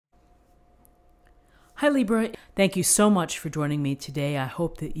Hi Libra, thank you so much for joining me today. I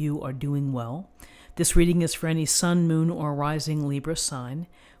hope that you are doing well. This reading is for any sun, moon, or rising Libra sign.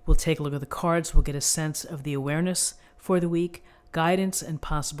 We'll take a look at the cards. We'll get a sense of the awareness for the week, guidance, and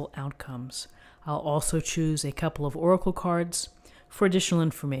possible outcomes. I'll also choose a couple of oracle cards for additional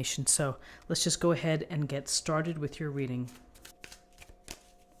information. So let's just go ahead and get started with your reading.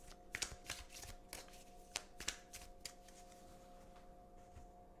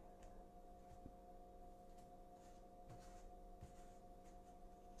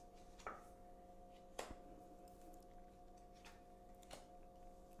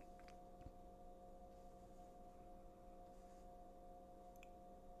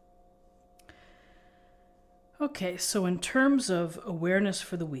 Okay, so in terms of awareness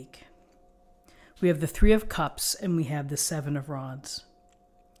for the week, we have the Three of Cups and we have the Seven of Rods.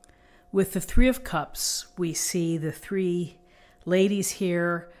 With the Three of Cups, we see the three ladies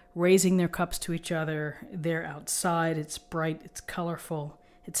here raising their cups to each other. They're outside, it's bright, it's colorful,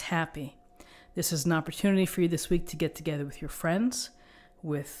 it's happy. This is an opportunity for you this week to get together with your friends,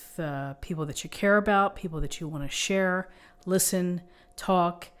 with people that you care about, people that you want to share, listen,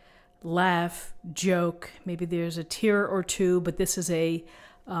 talk, laugh, joke. Maybe there's a tear or two, but this is a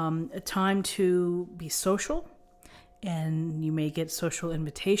time to be social, and you may get social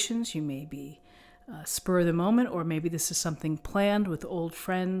invitations. You may be spur of the moment, or maybe this is something planned with old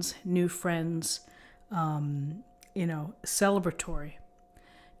friends, new friends, celebratory,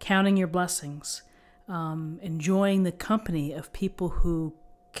 counting your blessings, enjoying the company of people who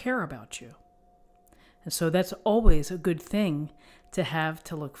care about you. And so that's always a good thing to have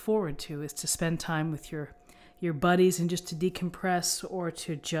to look forward to, is to spend time with your buddies and just to decompress, or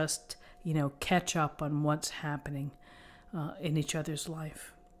to just, catch up on what's happening in each other's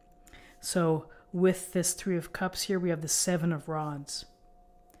life. So with this Three of Cups here, we have the Seven of Rods.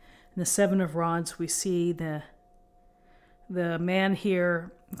 In the Seven of Rods, we see the man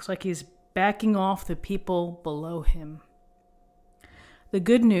here, looks like he's backing off the people below him. The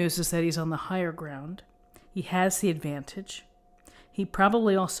good news is that he's on the higher ground. He has the advantage. He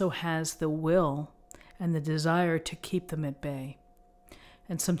probably also has the will and the desire to keep them at bay.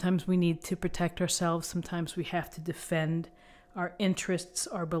 And sometimes we need to protect ourselves. Sometimes we have to defend our interests,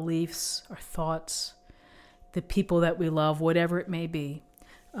 our beliefs, our thoughts, the people that we love, whatever it may be.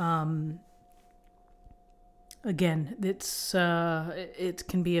 Again, it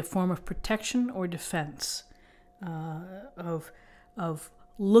can be a form of protection or defense, of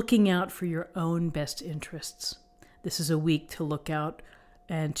looking out for your own best interests. This is a week to look out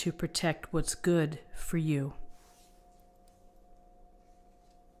and to protect what's good for you.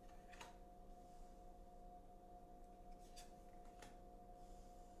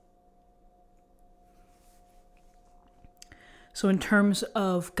 So in terms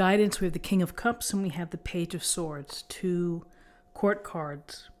of guidance, we have the King of Cups and we have the Page of Swords, two court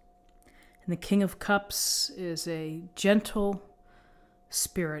cards. And the King of Cups is a gentle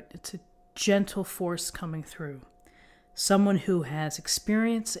spirit. It's a gentle force coming through. Someone who has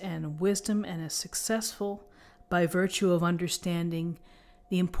experience and wisdom and is successful by virtue of understanding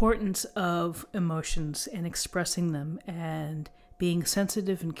the importance of emotions and expressing them, and being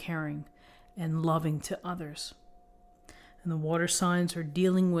sensitive and caring and loving to others. And the water signs are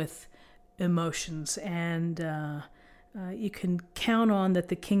dealing with emotions, and you can count on that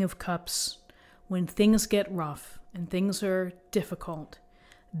the King of Cups, when things get rough and things are difficult,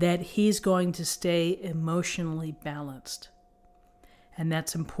 that he's going to stay emotionally balanced. And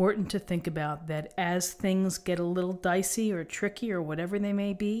that's important to think about, that as things get a little dicey or tricky or whatever they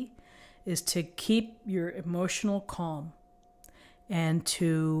may be, is to keep your emotional calm and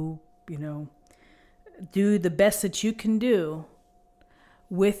to, do the best that you can do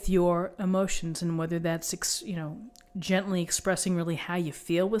with your emotions. And whether that's, gently expressing really how you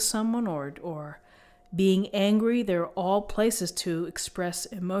feel with someone, or being angry, they're all places to express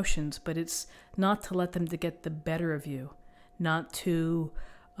emotions, but it's not to let them to get the better of you, not to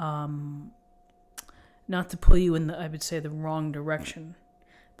pull you in I would say, the wrong direction.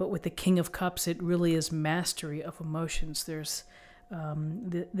 But with the King of Cups, it really is mastery of emotions. There's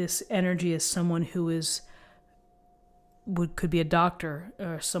this energy is someone who could be a doctor,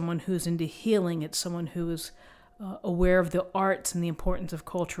 or someone who's into healing. It's someone who is aware of the arts and the importance of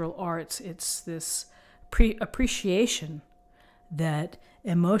cultural arts. It's this appreciation that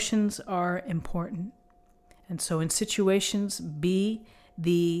emotions are important. And so in situations, be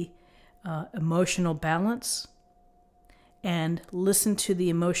the emotional balance, and listen to the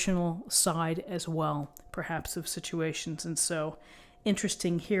emotional side as well, perhaps, of situations. And so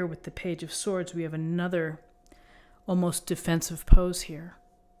interesting here with the Page of Swords, we have another almost defensive pose here.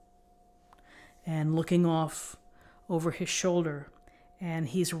 and looking off over his shoulder. And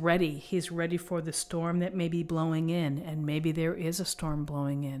he's ready. He's ready for the storm that may be blowing in. And maybe there is a storm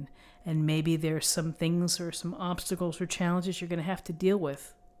blowing in. And maybe there's some things or some obstacles or challenges you're going to have to deal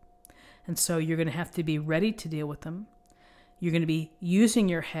with. And so you're going to have to be ready to deal with them. You're going to be using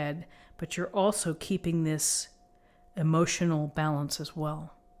your head, but you're also keeping this emotional balance as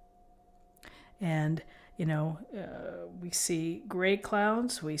well. And, we see gray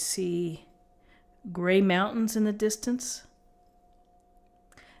clouds. We see gray mountains in the distance.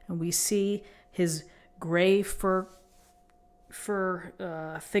 And we see his gray fur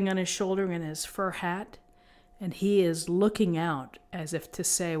thing on his shoulder and his fur hat. And he is looking out as if to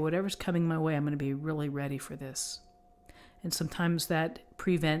say, whatever's coming my way, I'm going to be really ready for this. And sometimes that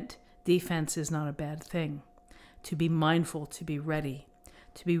defense is not a bad thing. To be mindful, to be ready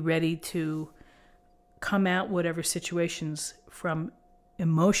to come out whatever situations from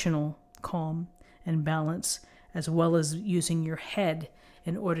emotional calm and balance, as well as using your head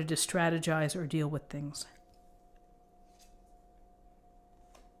in order to strategize or deal with things.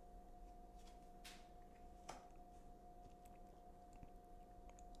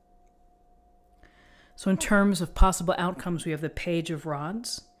 So in terms of possible outcomes, we have the Page of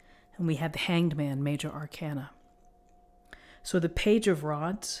Rods, and we have the Hanged Man, Major Arcana. So the Page of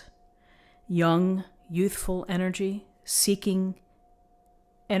Rods, young, youthful energy, seeking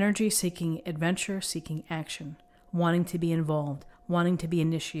adventure, seeking action, wanting to be involved, wanting to be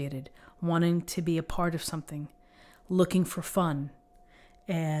initiated, wanting to be a part of something, looking for fun.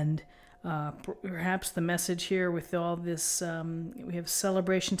 And perhaps the message here with all this, we have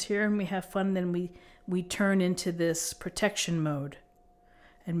celebrations here and we have fun, then we turn into this protection mode.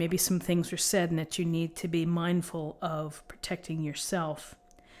 And maybe some things are said and that you need to be mindful of protecting yourself.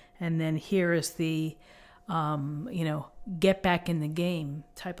 And then here is the, get back in the game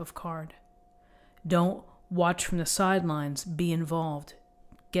type of card. Don't watch from the sidelines, be involved,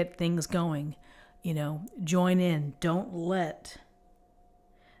 get things going, join in. Don't let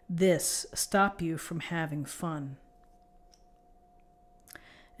this stop you from having fun.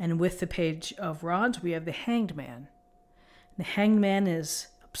 And with the Page of Rods, we have the Hanged Man. The Hanged Man is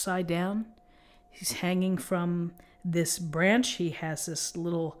upside down. He's hanging from this branch. He has this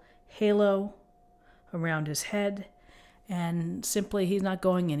little halo around his head, and simply he's not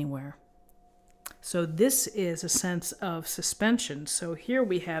going anywhere. So this is a sense of suspension. So here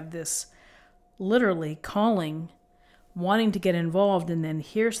we have this literally calling, wanting to get involved, and then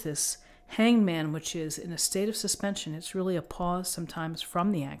here's this Hanged Man, which is in a state of suspension. It's really a pause sometimes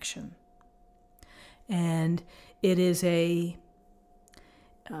from the action. And it is it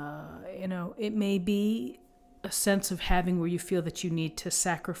may be a sense of having where you feel that you need to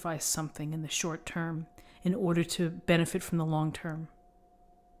sacrifice something in the short term in order to benefit from the long term.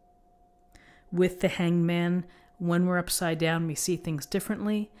 With the Hanged Man, when we're upside down, we see things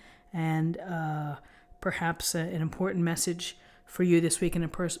differently, and perhaps an important message for you this week, an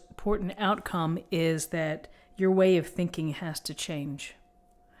important outcome is that your way of thinking has to change.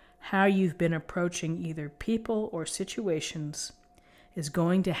 How you've been approaching either people or situations is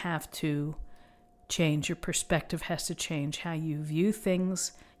going to have to change. Your perspective has to change. How you view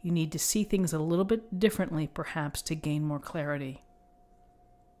things, you need to see things a little bit differently, perhaps, to gain more clarity.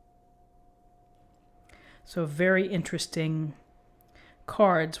 So very interesting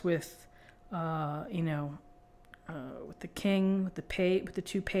cards with, with the King, with the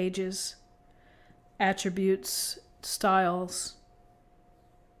two pages, attributes, styles,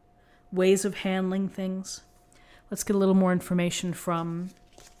 ways of handling things. Let's get a little more information from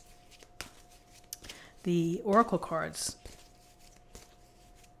the oracle cards.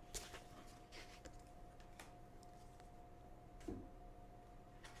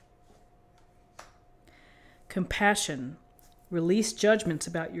 Compassion. Release judgments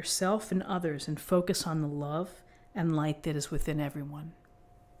about yourself and others and focus on the love and light that is within everyone.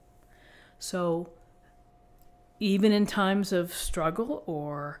 So even in times of struggle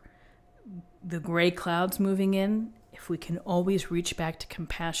or the gray clouds moving in, if we can always reach back to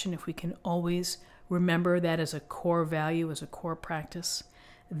compassion, if we can always remember that as a core value, as a core practice,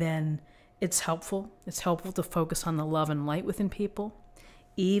 then it's helpful. It's helpful to focus on the love and light within people,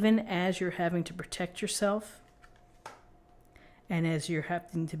 even as you're having to protect yourself and as you're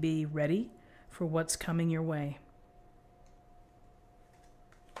having to be ready for what's coming your way.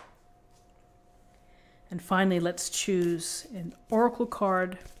 And finally, let's choose an oracle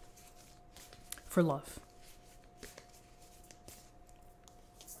card for love.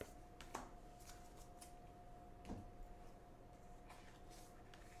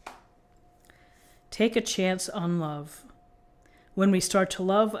 Take a chance on love. When we start to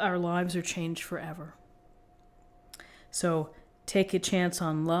love, our lives are changed forever. So take a chance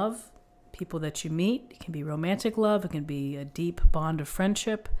on love, people that you meet. It can be romantic love. It can be a deep bond of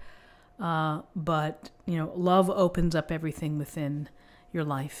friendship. But, love opens up everything within your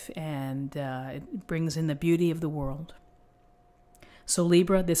life, and it brings in the beauty of the world. So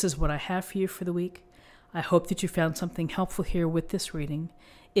Libra, this is what I have for you for the week. I hope that you found something helpful here with this reading.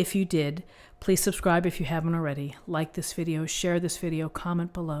 If you did, please subscribe if you haven't already. Like this video, share this video,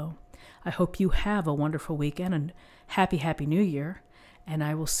 comment below. I hope you have a wonderful weekend and happy New Year, and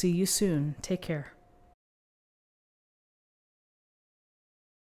I will see you soon. Take care.